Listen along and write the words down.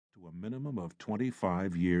a minimum of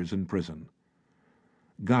 25 years in prison.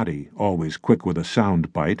 Gotti, always quick with a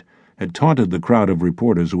sound bite, had taunted the crowd of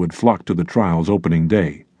reporters who had flocked to the trial's opening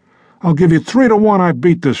day. "I'll give you 3-1 I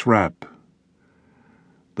beat this rap."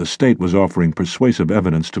 The state was offering persuasive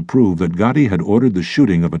evidence to prove that Gotti had ordered the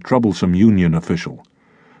shooting of a troublesome union official.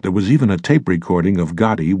 There was even a tape recording of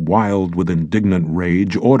Gotti, wild with indignant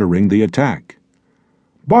rage, ordering the attack.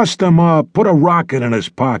 "Bust him up! Put a rocket in his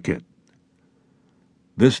pocket!"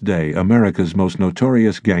 This day, America's most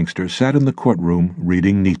notorious gangster sat in the courtroom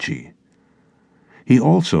reading Nietzsche. He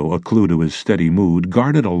also, a clue to his steady mood,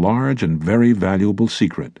 guarded a large and very valuable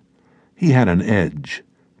secret. He had an edge.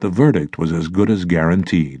 The verdict was as good as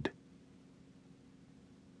guaranteed.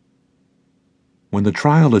 When the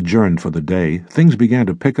trial adjourned for the day, things began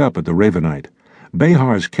to pick up at the Ravenite.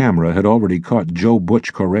 Behar's camera had already caught Joe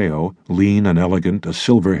Butch Correo, lean and elegant, a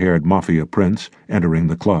silver-haired mafia prince, entering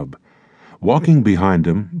the club. Walking behind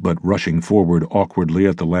him, but rushing forward awkwardly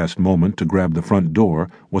at the last moment to grab the front door,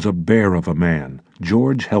 was a bear of a man,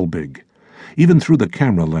 George Helbig. Even through the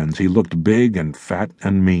camera lens he looked big and fat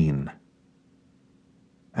and mean.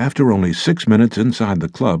 After only 6 minutes inside the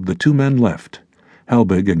club, the two men left.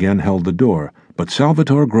 Helbig again held the door, but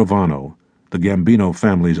Salvatore Gravano, the Gambino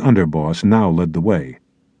family's underboss, now led the way.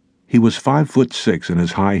 He was 5'6" in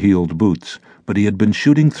his high-heeled boots, but he had been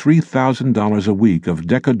shooting $3,000 a week of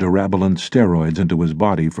decadurabolent steroids into his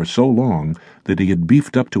body for so long that he had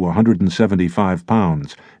beefed up to 175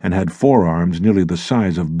 pounds and had forearms nearly the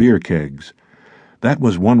size of beer kegs. That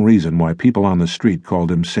was one reason why people on the street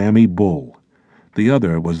called him Sammy Bull. The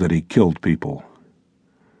other was that he killed people.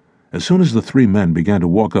 As soon as the three men began to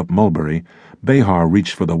walk up Mulberry, Behar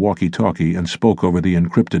reached for the walkie-talkie and spoke over the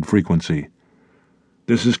encrypted frequency.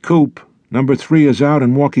 "This is Coop. Number 3 is out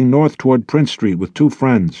and walking north toward Prince Street with 2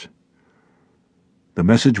 friends." The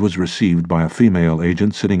message was received by a female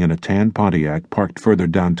agent sitting in a tan Pontiac parked further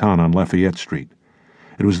downtown on Lafayette Street.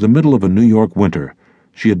 It was the middle of a New York winter.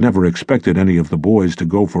 She had never expected any of the boys to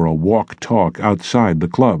go for a walk-talk outside the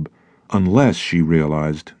club, unless, she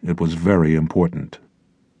realized, it was very important.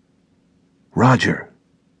 "Roger."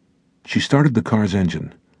 She started the car's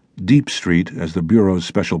engine. Deep Street, as the Bureau's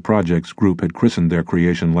Special Projects Group had christened their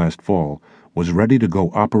creation last fall, was ready to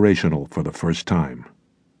go operational for the first time.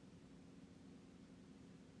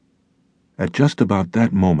 At just about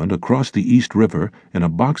that moment, across the East River, in a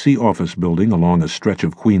boxy office building along a stretch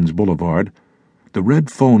of Queens Boulevard, the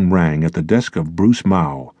red phone rang at the desk of Bruce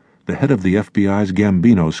Mao, the head of the FBI's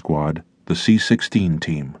Gambino squad, the C-16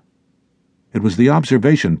 team. It was the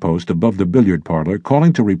observation post above the billiard parlor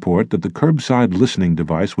calling to report that the curbside listening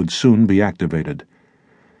device would soon be activated.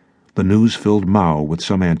 The news filled Mao with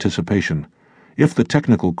some anticipation. If the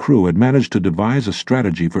technical crew had managed to devise a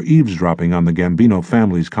strategy for eavesdropping on the Gambino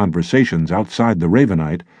family's conversations outside the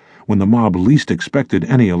Ravenite, when the mob least expected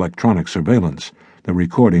any electronic surveillance, the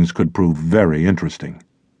recordings could prove very interesting.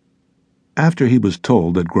 After he was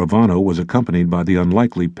told that Gravano was accompanied by the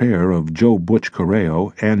unlikely pair of Joe Butch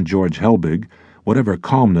Correo and George Helbig, whatever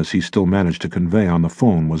calmness he still managed to convey on the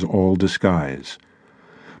phone was all disguise.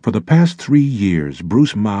 For the past 3 years,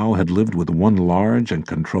 Bruce Mao had lived with one large and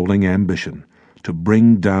controlling ambition: to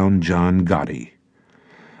bring down John Gotti.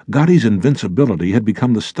 Gotti's invincibility had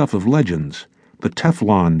become the stuff of legends. The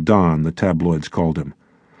Teflon Don, the tabloids called him.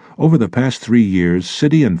 Over the past 3 years,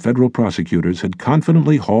 city and federal prosecutors had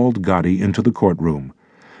confidently hauled Gotti into the courtroom.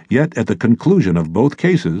 Yet at the conclusion of both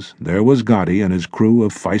cases, there was Gotti and his crew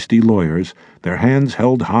of feisty lawyers, their hands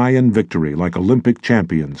held high in victory like Olympic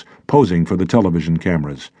champions, posing for the television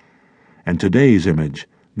cameras. And today's image,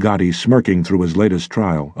 Gotti smirking through his latest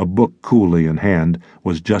trial, a book coolly in hand,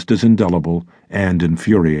 was just as indelible and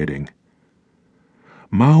infuriating.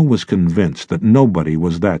 Mao was convinced that nobody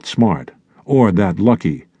was that smart, or that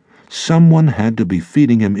lucky. Someone had to be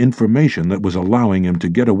feeding him information that was allowing him to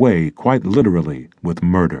get away, quite literally, with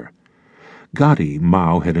murder. Gotti,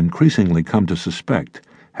 Mao had increasingly come to suspect,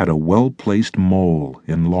 had a well-placed mole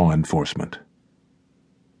in law enforcement.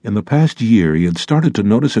 In the past year, he had started to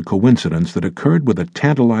notice a coincidence that occurred with a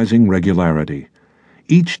tantalizing regularity.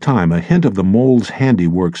 Each time a hint of the mole's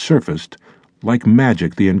handiwork surfaced, like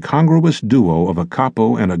magic, the incongruous duo of a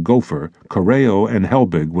capo and a gopher, Correo and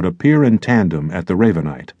Helbig, would appear in tandem at the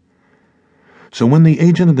Ravenite. So when the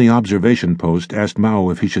agent in the observation post asked Mao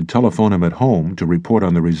if he should telephone him at home to report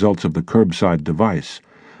on the results of the curbside device,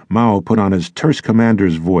 Mao put on his terse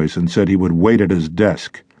commander's voice and said he would wait at his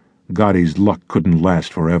desk. Gotti's luck couldn't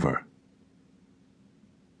last forever.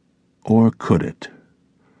 Or could it?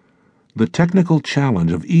 The technical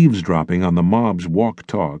challenge of eavesdropping on the mob's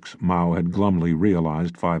walk-talks, Mao had glumly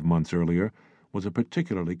realized 5 months earlier, was a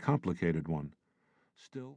particularly complicated one. Still...